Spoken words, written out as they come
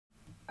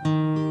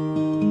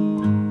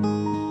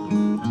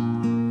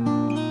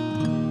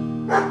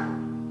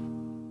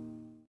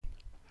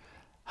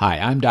Hi,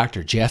 I'm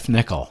Dr. Jeff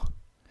Nickel.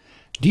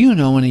 Do you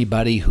know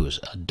anybody whose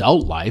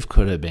adult life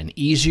could have been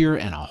easier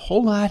and a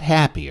whole lot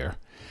happier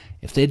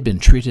if they'd been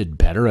treated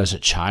better as a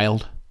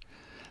child?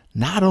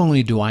 Not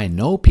only do I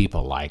know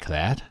people like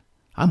that,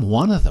 I'm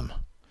one of them.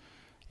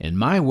 In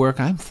my work,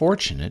 I'm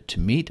fortunate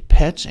to meet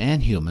pets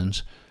and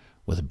humans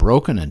with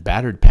broken and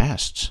battered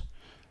pasts.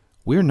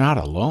 We're not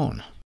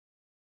alone.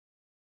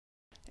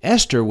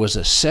 Esther was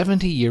a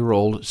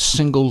 70-year-old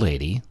single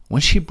lady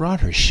when she brought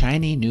her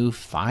shiny new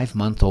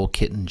 5-month-old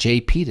kitten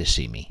JP to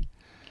see me.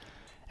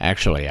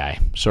 Actually,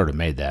 I sort of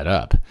made that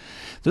up.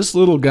 This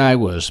little guy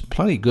was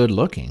plenty good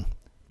looking,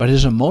 but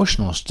his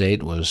emotional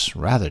state was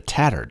rather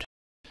tattered.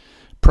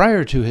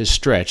 Prior to his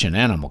stretch in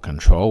animal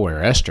control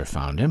where Esther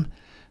found him,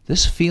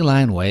 this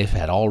feline waif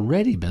had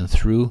already been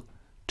through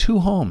 2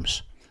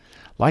 homes.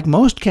 Like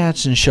most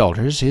cats in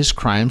shelters, his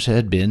crimes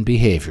had been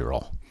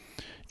behavioral.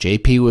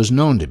 JP was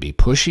known to be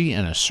pushy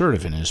and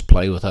assertive in his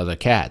play with other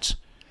cats.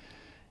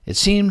 It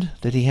seemed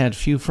that he had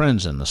few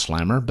friends in the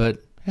slammer,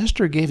 but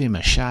Esther gave him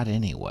a shot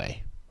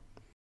anyway.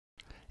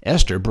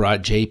 Esther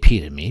brought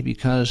JP to me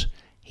because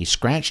he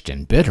scratched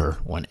and bit her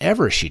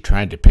whenever she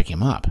tried to pick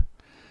him up.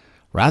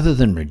 Rather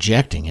than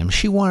rejecting him,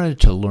 she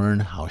wanted to learn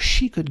how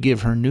she could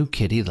give her new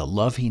kitty the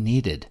love he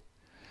needed.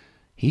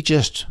 He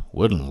just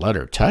wouldn't let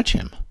her touch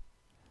him.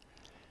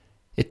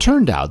 It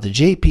turned out that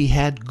JP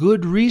had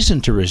good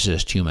reason to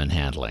resist human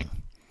handling.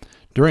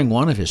 During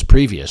one of his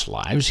previous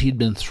lives, he'd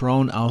been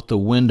thrown out the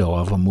window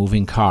of a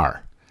moving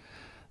car.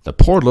 The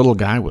poor little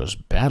guy was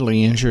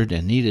badly injured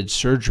and needed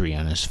surgery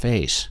on his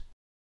face.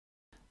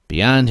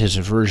 Beyond his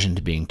aversion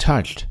to being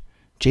touched,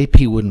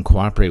 JP wouldn't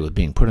cooperate with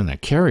being put in a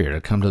carrier to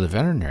come to the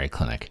veterinary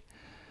clinic.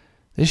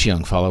 This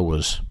young fellow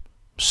was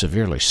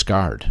severely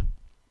scarred.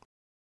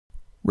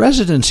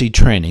 Residency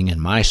training in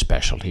my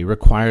specialty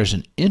requires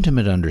an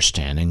intimate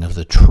understanding of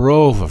the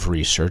trove of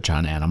research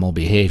on animal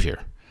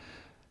behavior.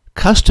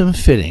 Custom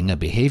fitting a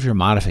behavior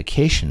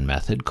modification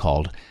method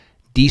called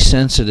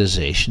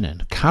desensitization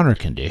and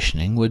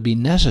counterconditioning would be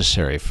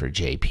necessary for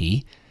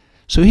JP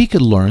so he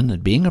could learn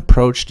that being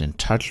approached and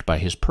touched by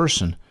his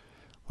person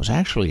was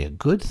actually a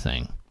good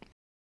thing.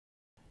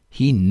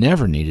 He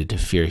never needed to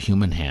fear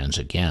human hands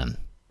again.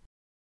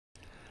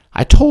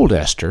 I told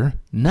Esther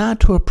not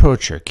to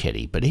approach her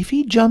kitty, but if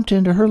he jumped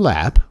into her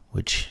lap,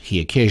 which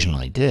he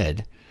occasionally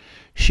did,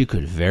 she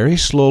could very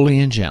slowly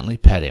and gently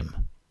pet him.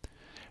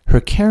 Her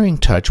caring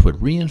touch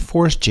would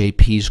reinforce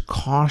JP's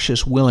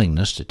cautious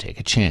willingness to take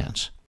a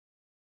chance.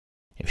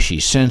 If she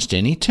sensed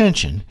any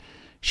tension,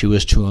 she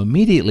was to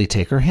immediately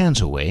take her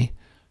hands away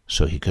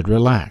so he could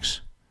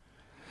relax.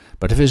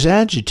 But if his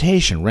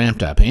agitation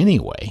ramped up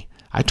anyway,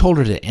 I told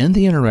her to end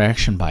the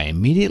interaction by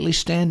immediately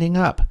standing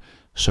up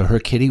so her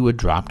kitty would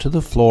drop to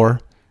the floor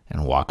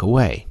and walk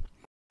away.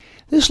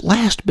 This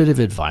last bit of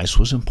advice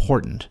was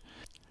important.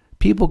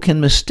 People can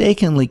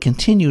mistakenly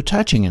continue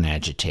touching an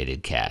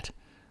agitated cat,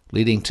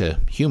 leading to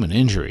human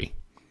injury.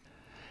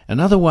 An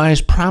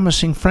otherwise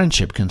promising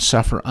friendship can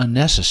suffer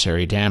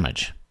unnecessary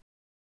damage.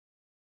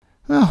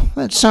 Well,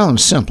 that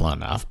sounds simple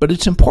enough, but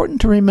it's important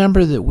to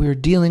remember that we're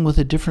dealing with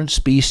a different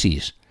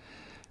species.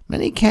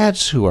 Many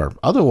cats who are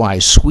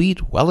otherwise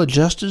sweet,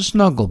 well-adjusted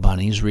snuggle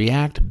bunnies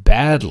react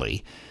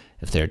badly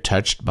if they're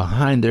touched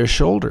behind their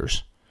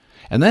shoulders.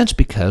 And that's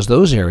because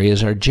those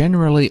areas are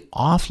generally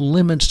off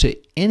limits to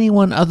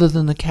anyone other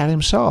than the cat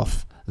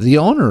himself, the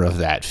owner of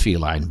that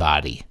feline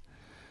body.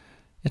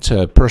 It's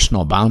a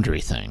personal boundary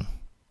thing.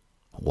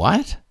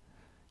 What?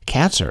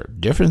 Cats are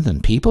different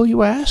than people,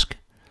 you ask?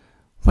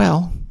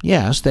 Well,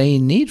 yes, they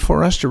need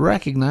for us to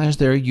recognize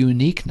their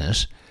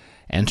uniqueness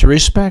and to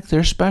respect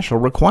their special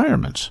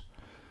requirements.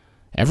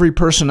 Every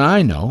person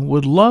I know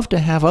would love to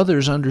have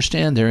others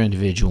understand their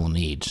individual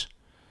needs.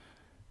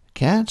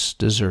 Cats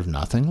deserve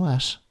nothing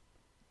less.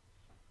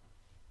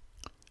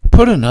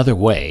 Put another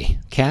way,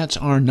 cats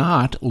are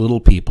not little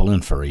people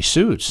in furry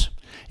suits.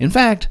 In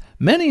fact,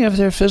 many of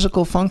their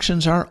physical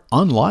functions are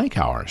unlike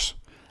ours.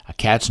 A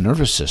cat's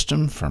nervous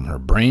system, from her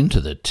brain to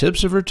the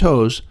tips of her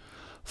toes,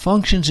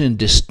 functions in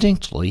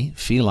distinctly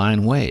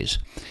feline ways.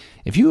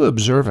 If you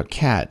observe a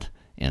cat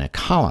in a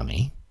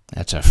colony,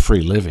 that's a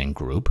free-living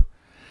group,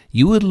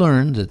 you would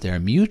learn that their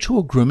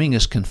mutual grooming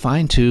is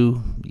confined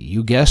to,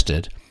 you guessed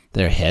it,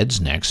 their heads,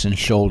 necks, and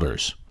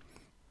shoulders.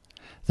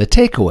 The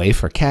takeaway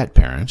for cat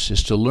parents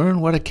is to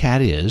learn what a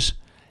cat is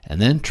and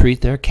then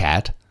treat their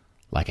cat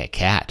like a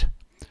cat.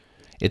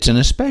 It's an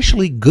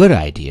especially good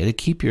idea to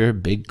keep your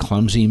big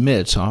clumsy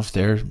mitts off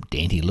their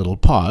dainty little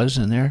paws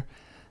and their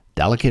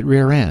delicate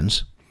rear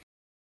ends.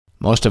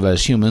 Most of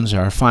us humans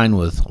are fine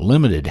with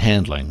limited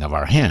handling of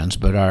our hands,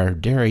 but our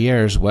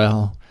derrieres,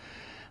 well,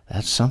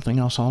 that's something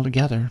else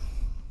altogether.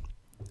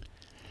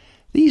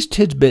 These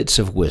tidbits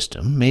of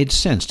wisdom made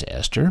sense to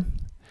Esther.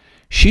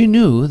 She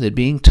knew that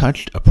being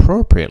touched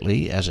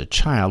appropriately as a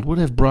child would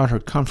have brought her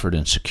comfort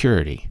and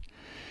security.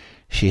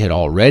 She had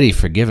already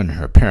forgiven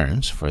her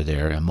parents for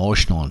their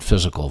emotional and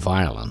physical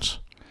violence.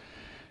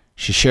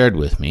 She shared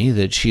with me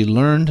that she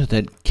learned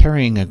that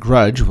carrying a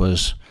grudge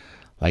was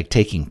like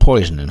taking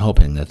poison and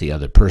hoping that the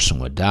other person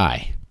would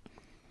die.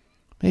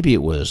 Maybe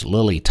it was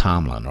Lily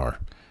Tomlin or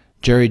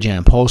Jerry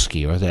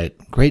Jampolsky or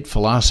that great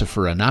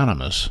philosopher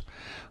Anonymous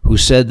who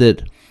said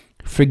that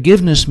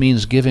forgiveness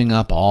means giving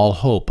up all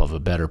hope of a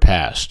better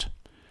past.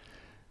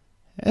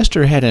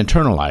 Esther had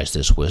internalized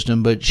this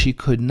wisdom, but she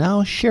could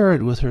now share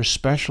it with her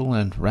special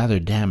and rather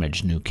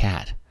damaged new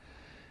cat.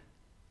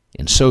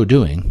 In so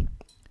doing,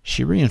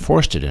 she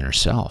reinforced it in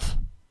herself.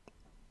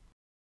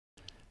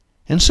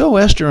 And so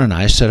Esther and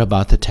I set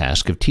about the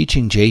task of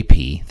teaching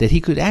JP that he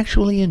could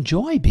actually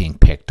enjoy being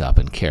picked up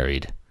and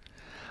carried.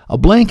 A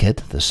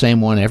blanket, the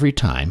same one every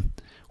time,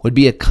 would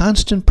be a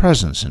constant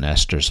presence in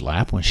Esther's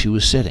lap when she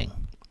was sitting.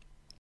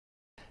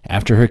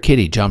 After her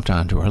kitty jumped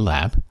onto her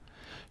lap,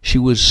 she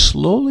would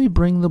slowly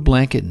bring the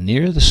blanket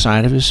near the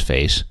side of his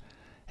face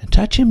and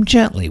touch him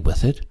gently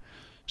with it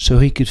so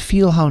he could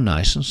feel how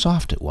nice and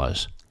soft it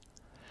was.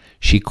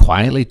 She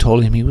quietly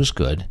told him he was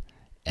good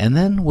and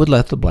then would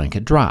let the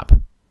blanket drop.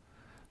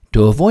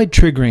 To avoid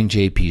triggering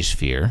JP's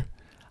fear,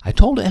 I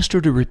told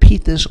Esther to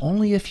repeat this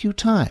only a few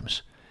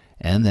times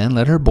and then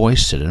let her boy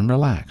sit and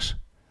relax.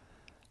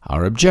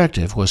 Our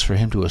objective was for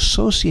him to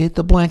associate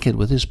the blanket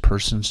with his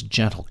person's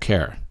gentle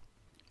care.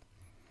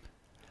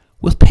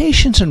 With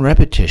patience and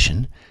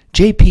repetition,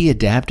 JP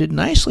adapted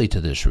nicely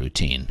to this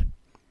routine.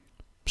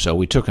 So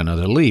we took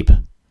another leap.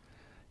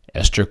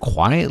 Esther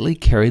quietly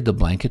carried the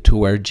blanket to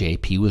where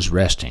JP was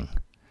resting.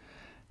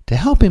 To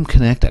help him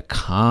connect a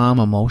calm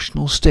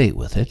emotional state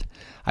with it,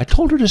 I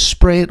told her to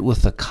spray it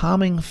with the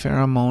calming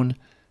pheromone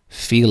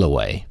Feel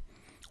Away.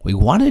 We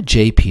wanted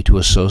JP to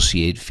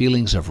associate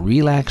feelings of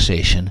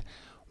relaxation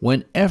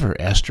whenever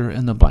Esther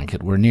and the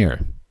blanket were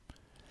near.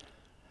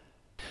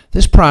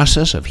 This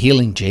process of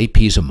healing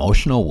JP's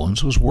emotional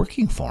wounds was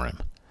working for him.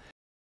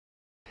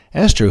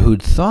 Esther,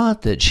 who'd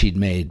thought that she'd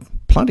made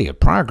plenty of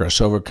progress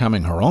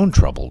overcoming her own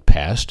troubled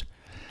past,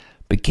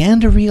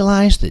 began to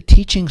realize that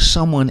teaching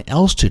someone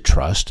else to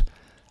trust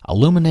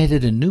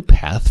illuminated a new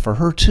path for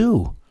her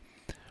too.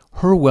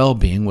 Her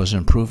well-being was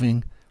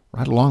improving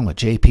right along with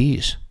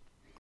JP's.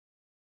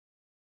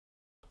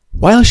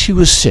 While she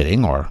was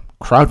sitting or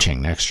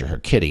crouching next to her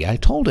kitty, I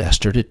told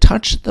Esther to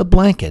touch the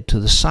blanket to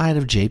the side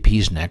of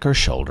JP's neck or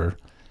shoulder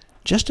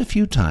just a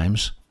few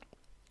times,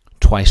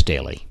 twice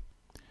daily.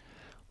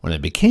 When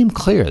it became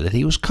clear that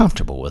he was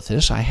comfortable with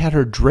this, I had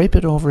her drape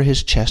it over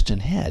his chest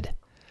and head.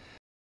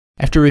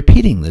 After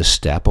repeating this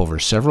step over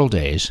several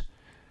days,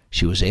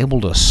 she was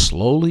able to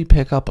slowly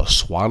pick up a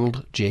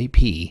swaddled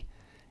JP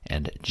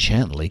and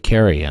gently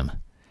carry him.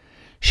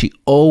 She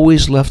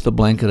always left the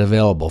blanket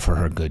available for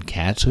her good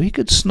cat so he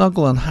could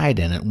snuggle and hide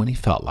in it when he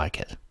felt like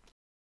it.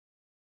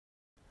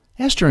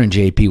 Esther and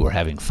JP were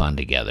having fun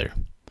together.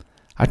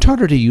 I taught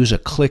her to use a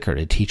clicker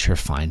to teach her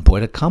fine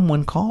boy to come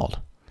when called.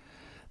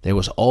 There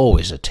was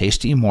always a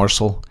tasty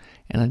morsel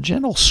and a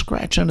gentle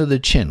scratch under the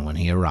chin when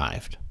he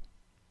arrived.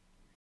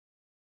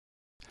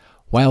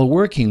 While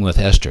working with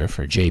Esther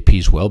for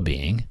JP's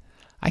well-being,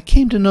 I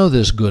came to know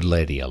this good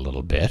lady a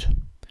little bit.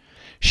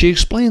 She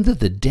explained that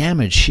the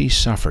damage she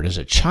suffered as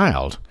a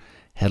child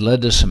had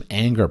led to some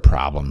anger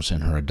problems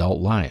in her adult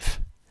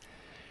life.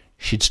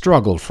 She'd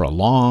struggled for a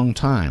long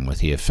time with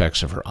the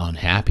effects of her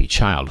unhappy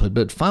childhood,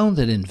 but found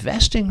that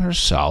investing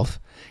herself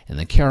in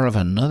the care of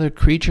another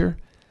creature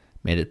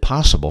made it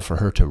possible for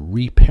her to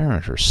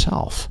reparent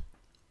herself.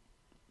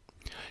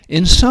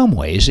 In some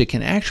ways, it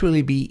can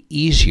actually be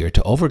easier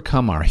to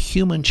overcome our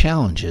human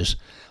challenges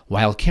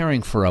while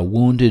caring for a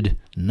wounded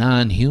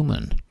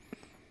non-human.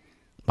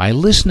 By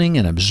listening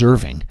and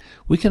observing,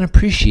 we can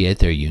appreciate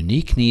their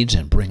unique needs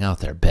and bring out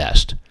their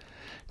best.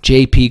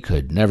 JP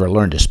could never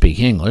learn to speak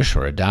English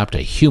or adopt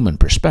a human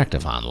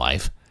perspective on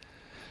life,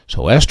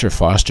 so Esther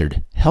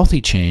fostered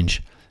healthy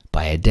change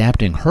by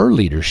adapting her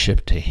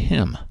leadership to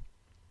him.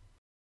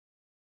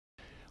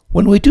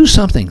 When we do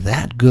something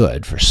that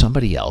good for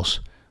somebody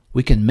else,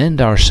 we can mend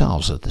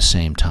ourselves at the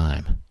same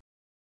time.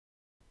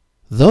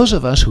 Those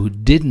of us who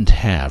didn't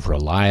have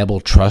reliable,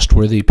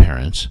 trustworthy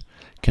parents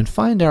can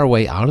find our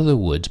way out of the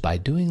woods by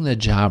doing the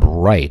job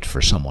right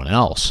for someone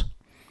else.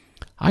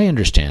 I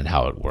understand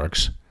how it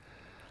works.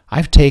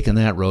 I've taken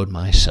that road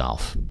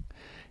myself.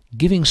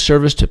 Giving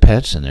service to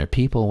pets and their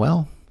people,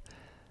 well,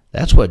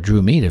 that's what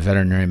drew me to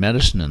veterinary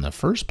medicine in the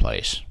first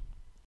place.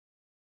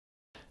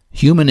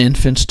 Human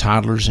infants,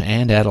 toddlers,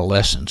 and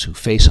adolescents who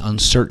face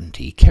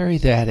uncertainty carry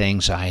that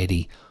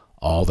anxiety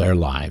all their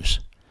lives.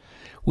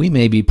 We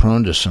may be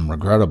prone to some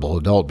regrettable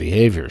adult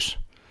behaviors.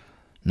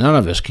 None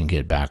of us can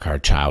get back our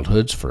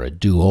childhoods for a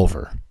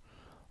do-over.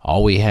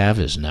 All we have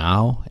is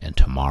now and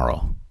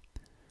tomorrow.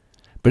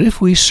 But if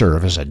we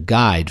serve as a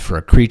guide for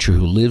a creature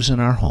who lives in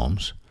our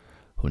homes,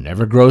 who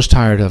never grows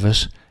tired of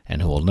us,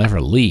 and who will never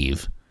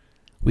leave,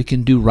 we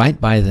can do right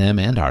by them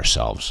and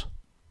ourselves.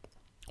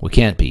 We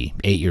can't be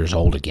 8 years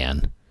old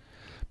again,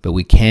 but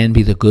we can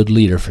be the good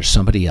leader for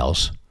somebody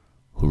else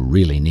who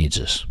really needs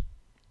us.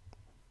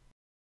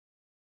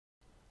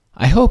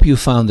 I hope you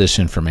found this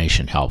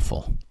information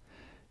helpful.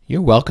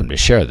 You're welcome to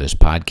share this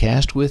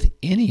podcast with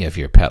any of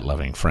your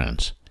pet-loving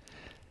friends.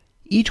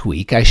 Each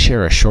week I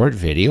share a short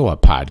video, a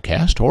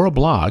podcast, or a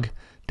blog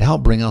to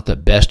help bring out the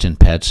best in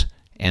pets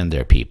and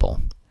their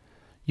people.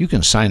 You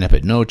can sign up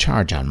at no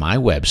charge on my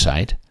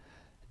website,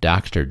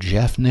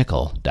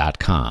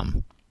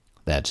 drjeffnicol.com.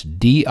 That's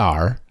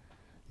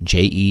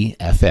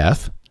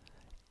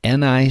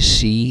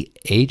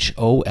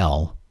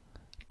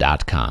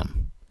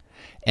drjeffnicol.com.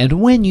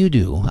 And when you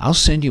do, I'll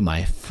send you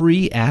my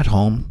free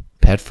at-home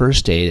pet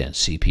first aid and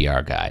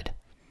CPR guide.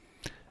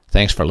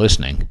 Thanks for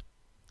listening.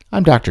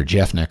 I'm Dr.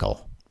 Jeff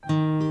Nicol.